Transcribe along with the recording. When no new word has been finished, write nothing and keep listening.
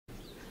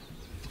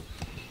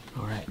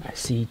All right, I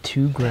see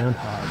 2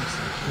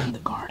 groundhogs in the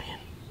garden.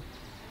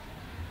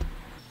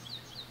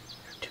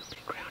 There are too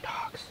many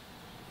groundhogs.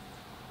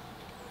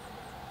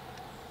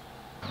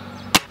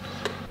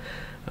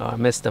 Oh, I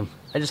missed them.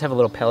 I just have a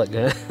little pellet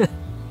gun.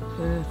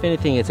 If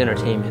anything, it's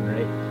entertainment,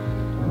 right?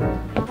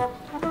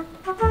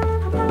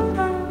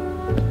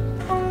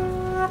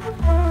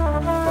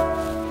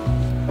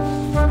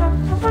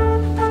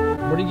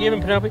 What are you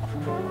giving, Penelope?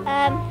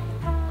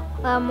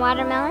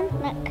 Watermelon.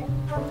 Look.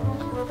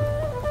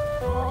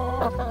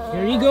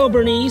 Here you go,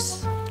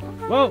 Bernice.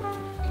 Whoa.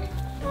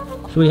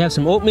 So we have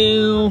some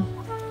oatmeal,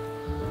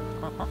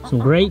 some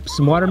grapes,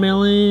 some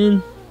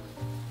watermelon.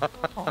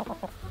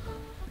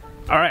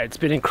 All right, it's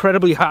been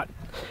incredibly hot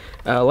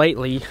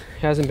lately. It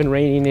hasn't been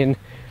raining in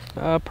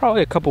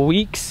probably a couple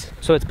weeks,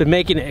 so it's been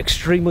making it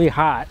extremely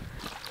hot.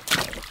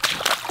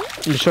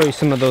 Let me show you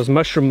some of those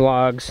mushroom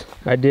logs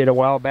I did a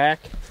while back.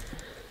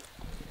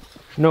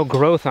 No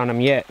growth on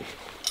them yet.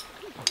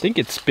 I think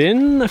it's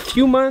been a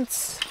few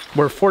months.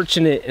 We're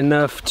fortunate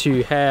enough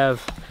to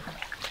have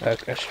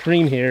a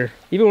stream here.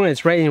 Even when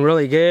it's raining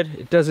really good,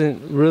 it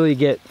doesn't really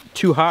get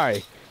too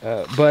high,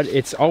 but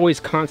it's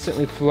always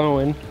constantly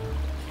flowing,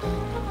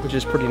 which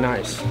is pretty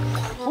nice.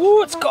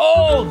 Ooh, it's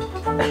cold!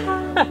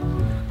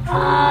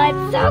 Oh,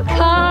 it's so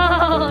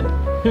cold!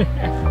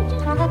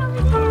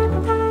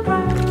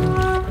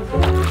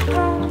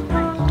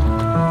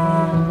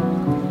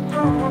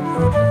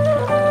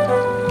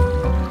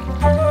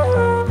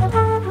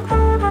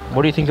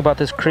 What do you think about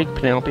this creek,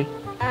 Penelope?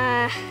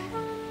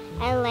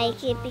 I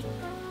like it.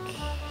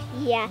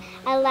 Yeah,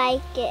 I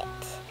like it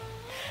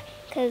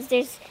because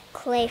there's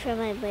clay from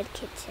my mud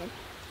kitchen.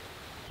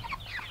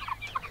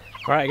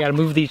 All right, I gotta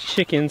move these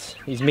chickens,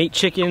 these mate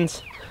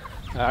chickens.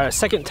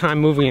 Second time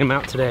moving them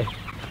out today.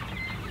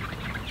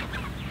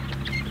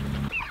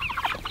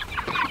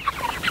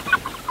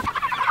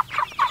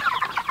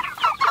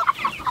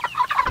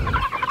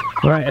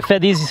 All right, I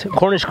fed these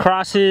Cornish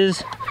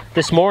crosses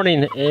this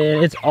morning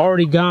and it's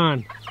already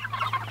gone.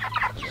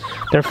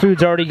 Their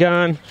food's already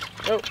gone.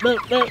 Oh,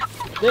 no,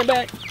 get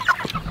back.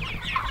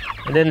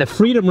 And then the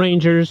Freedom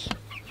Rangers,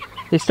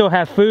 they still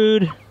have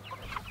food.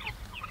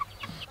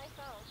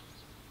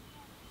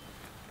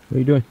 What are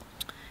you doing?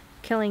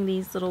 Killing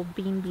these little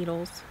bean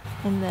beetles.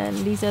 And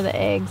then these are the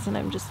eggs and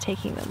I'm just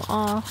taking them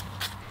off.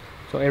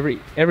 So every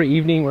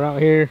evening we're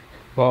out here.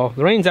 Well,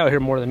 Lorraine's out here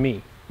more than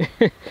me.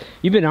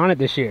 You've been on it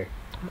this year.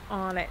 I'm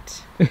on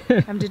it.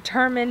 I'm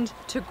determined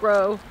to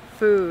grow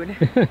food.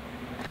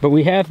 But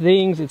we have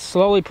things, it's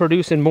slowly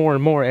producing more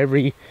and more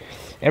every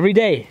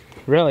day,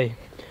 really.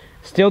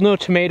 Still no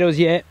tomatoes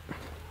yet.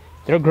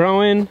 They're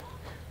growing,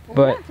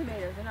 but... Not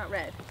tomatoes, they're not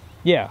red.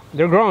 Yeah,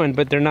 they're growing,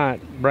 but they're not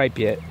ripe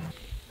yet.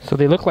 So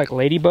they look like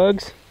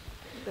ladybugs,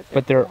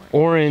 but they're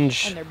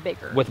orange and they're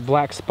bigger with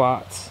black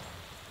spots.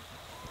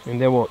 And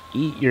they will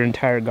eat your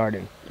entire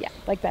garden. Yeah,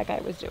 like that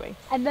guy was doing.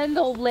 And then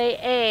they'll lay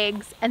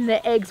eggs and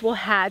the eggs will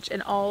hatch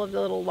and all of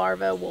the little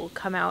larvae will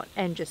come out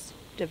and just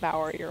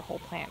devour your whole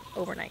plant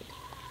overnight.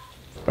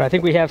 But I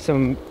think we have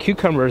some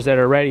cucumbers that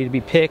are ready to be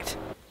picked.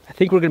 I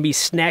think we're gonna be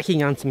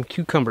snacking on some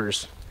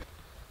cucumbers.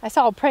 I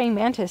saw a praying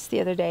mantis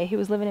the other day. He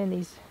was living in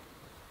these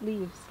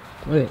leaves.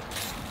 Look.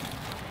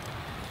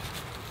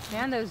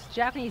 Man, those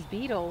Japanese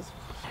beetles.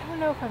 I don't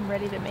know if I'm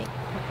ready to make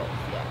pickles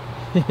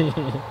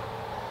yet.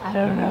 I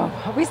don't know.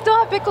 We still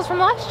have pickles from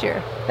last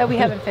year that we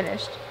haven't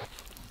finished.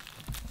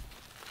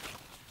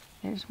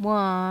 There's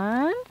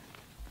one.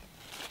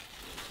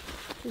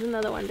 There's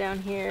another one down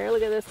here.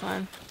 Look at this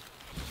one.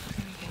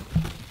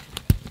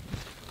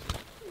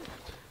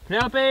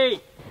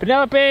 Penelope!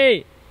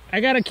 Penelope! I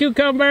got a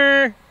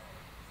cucumber!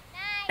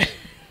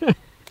 Nice!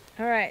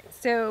 All right,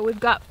 so we've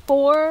got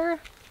 4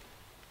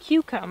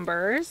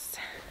 cucumbers.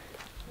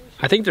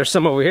 I think there's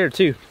some over here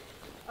too.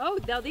 Oh,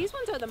 now these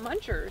ones are the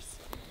munchers.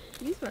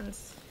 These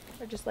ones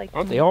are just like...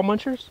 Aren't they all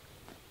munchers?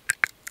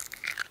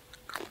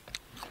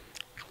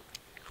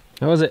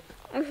 How was it?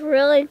 It's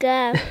really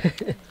good.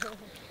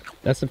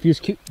 That's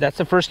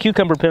the first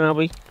cucumber,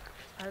 Penelope.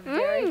 Our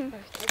very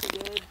first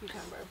good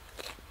cucumber.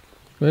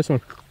 This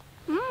one.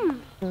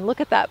 And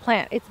look at that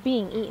plant. It's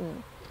being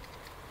eaten.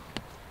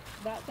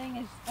 That thing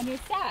is, I mean,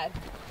 it's sad.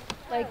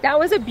 Like, that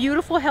was a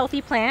beautiful,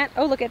 healthy plant.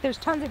 Oh, look at, there's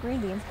tons of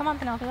green beans. Come on,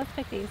 Penelope, let's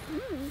pick these.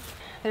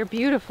 They're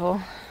beautiful.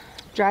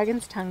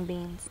 Dragon's tongue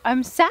beans.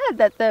 I'm sad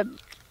that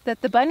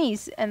the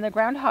bunnies and the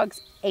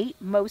groundhogs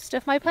ate most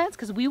of my plants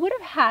because we would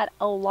have had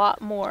a lot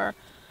more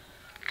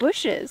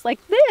bushes like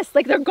this.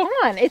 Like, they're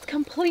gone. It's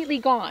completely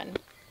gone.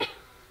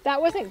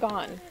 That wasn't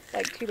gone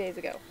like 2 days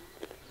ago.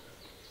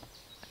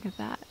 Look at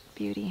that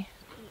beauty.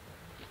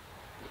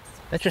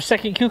 That's your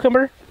second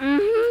cucumber?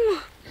 Mm-hmm.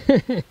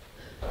 Look at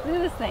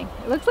this thing.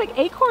 It looks like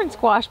acorn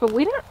squash, but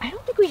I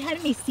don't think we had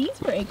any seeds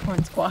for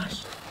acorn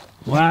squash.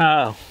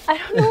 Wow. I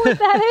don't know what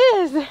that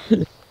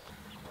is.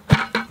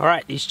 All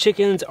right, these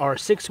chickens are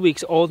 6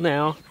 weeks old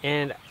now,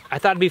 and I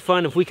thought it'd be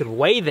fun if we could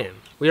weigh them.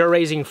 We are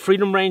raising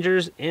Freedom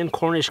Rangers and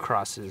Cornish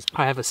crosses.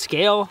 I have a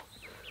scale,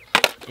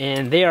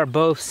 and they are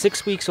both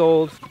 6 weeks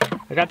old.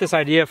 I got this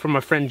idea from my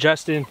friend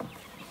Justin.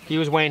 He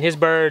was weighing his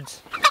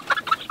birds.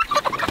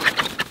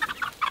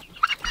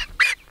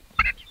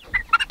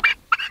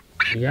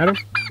 You got them?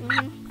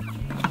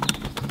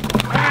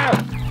 Wow!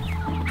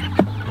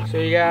 So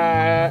you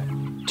got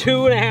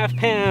 2.5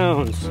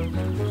 pounds.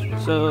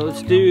 So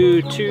let's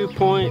do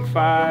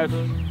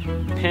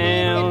 2.5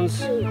 pounds.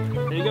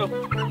 There you go.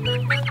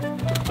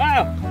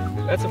 Wow,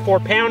 that's a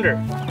 4-pounder.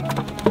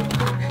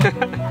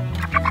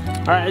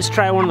 All right, let's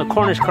try one of the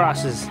Cornish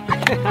crosses.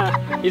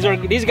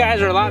 These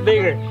guys are a lot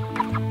bigger.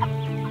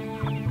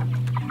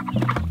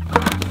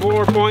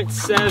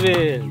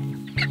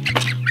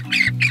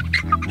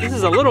 4.7. This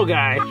is a little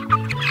guy.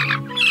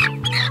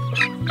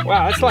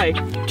 Wow, that's like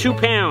 2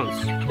 pounds.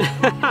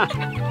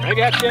 I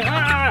got you.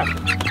 Ah!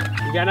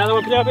 You got another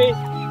one, Penelope?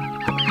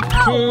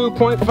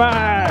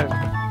 2.5.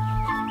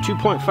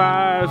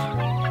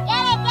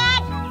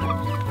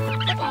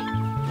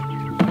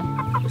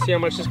 2.5. Let's see how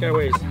much this guy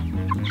weighs.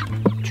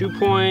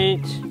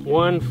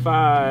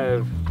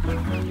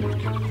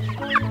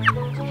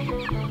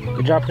 2.15.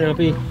 Good job,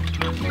 Penelope.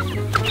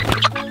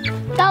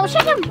 Go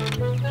check him.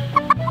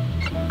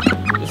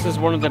 This is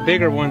one of the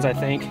bigger ones, I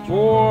think.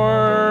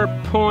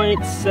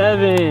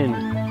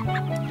 4.7.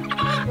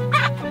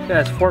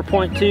 That's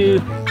 4.2.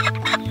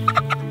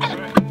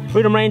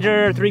 Freedom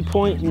Ranger,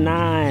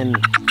 3.9.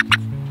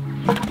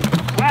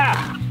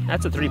 Ah,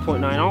 that's a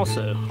 3.9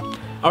 also.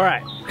 All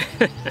right,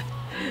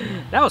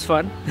 that was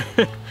fun.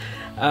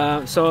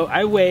 So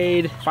I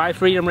weighed 5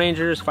 Freedom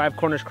Rangers, 5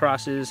 Cornish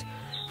crosses.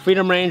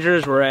 Freedom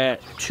Rangers were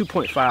at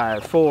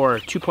 2.5, 4,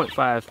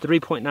 2.5,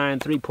 3.9,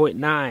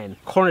 3.9.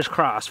 Cornish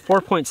cross,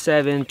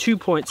 4.7,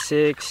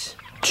 2.6,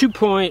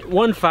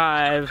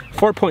 2.15,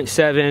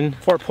 4.7,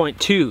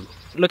 4.2.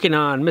 Looking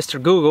on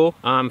Mr. Google,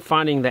 I'm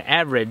finding the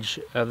average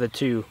of the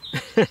two.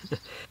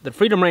 The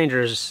Freedom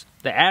Rangers,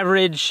 the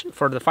average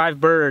for the 5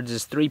 birds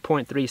is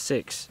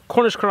 3.36.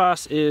 Cornish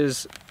cross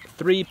is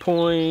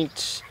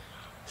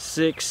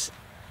 3.68.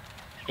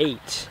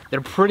 They're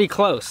pretty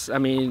close. I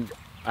mean,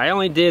 I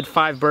only did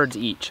 5 birds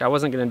each. I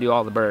wasn't gonna do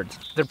all the birds.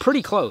 They're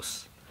pretty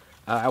close.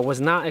 I was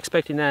not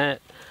expecting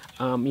that.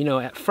 You know,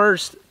 at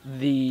first,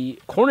 the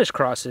Cornish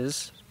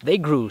crosses, they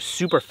grew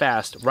super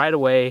fast right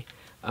away.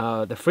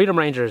 The Freedom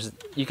Rangers,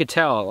 you could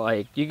tell,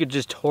 like, you could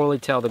just totally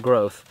tell the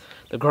growth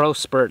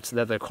spurts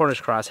that the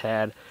Cornish cross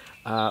had.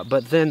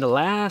 But then the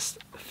last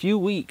few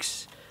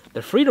weeks,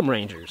 the Freedom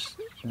Rangers,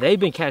 they've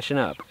been catching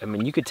up. I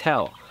mean, you could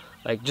tell,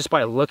 like, just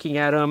by looking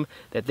at them,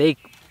 that they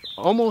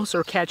almost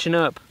are catching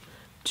up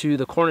to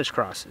the Cornish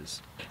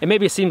crosses. And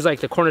maybe it seems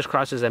like the Cornish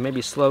crosses have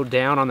maybe slowed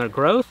down on their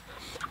growth,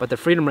 but the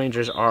Freedom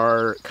Rangers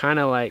are kind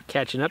of like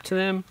catching up to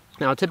them.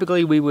 Now,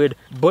 typically we would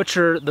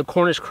butcher the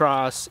Cornish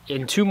cross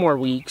in 2 more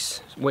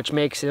weeks, which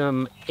makes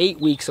him 8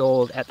 weeks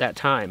old at that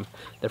time.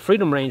 The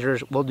Freedom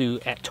Rangers will do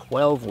at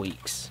 12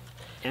 weeks.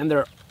 And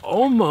they're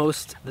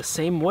almost the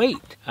same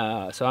weight.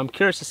 So I'm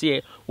curious to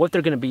see what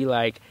they're gonna be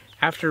like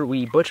after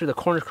we butcher the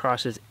Cornish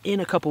crosses in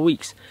a couple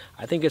weeks.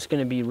 I think it's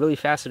gonna be really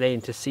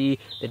fascinating to see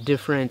the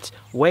different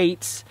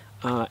weights.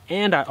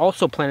 And I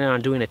also plan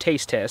on doing a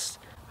taste test.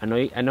 I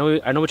know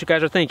what you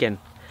guys are thinking,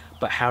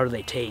 but how do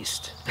they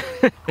taste?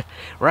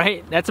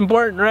 Right? That's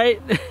important,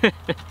 right?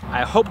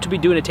 I hope to be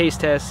doing a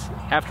taste test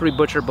after we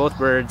butcher both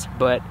birds,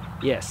 but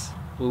yes,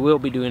 we will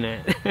be doing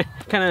that.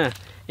 Kind of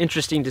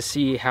interesting to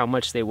see how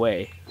much they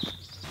weigh.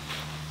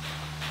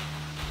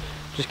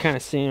 Just kind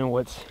of seeing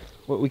what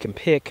we can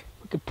pick.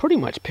 We could pretty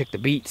much pick the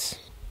beets.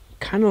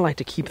 Kind of like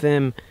to keep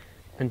them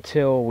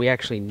until we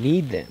actually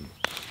need them.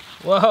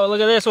 Whoa,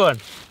 look at this one.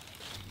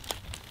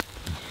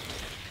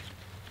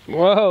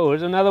 Whoa,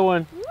 there's another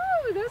one.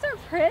 Ooh, those are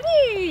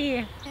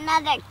pretty.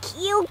 Another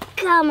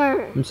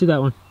cucumber. Let me see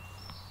that one.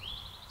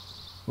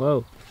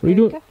 Whoa. What are you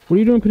doing? What are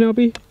you doing,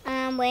 Penelope?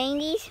 Weighing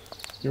these.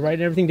 You're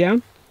writing everything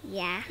down?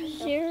 Yeah.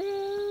 Sure.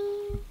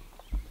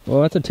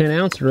 Well, that's a 10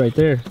 ounce right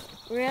there.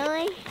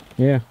 Really?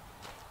 Yeah.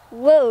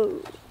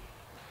 Whoa.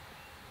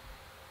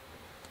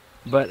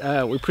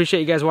 But we appreciate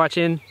you guys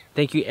watching.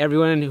 Thank you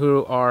everyone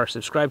who are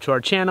subscribed to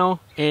our channel.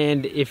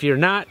 And if you're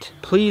not,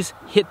 please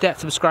hit that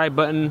subscribe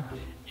button.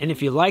 And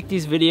if you like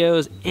these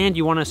videos and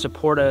you want to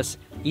support us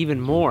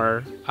even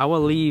more, I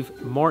will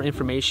leave more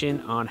information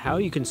on how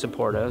you can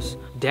support us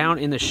down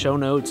in the show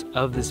notes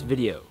of this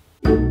video.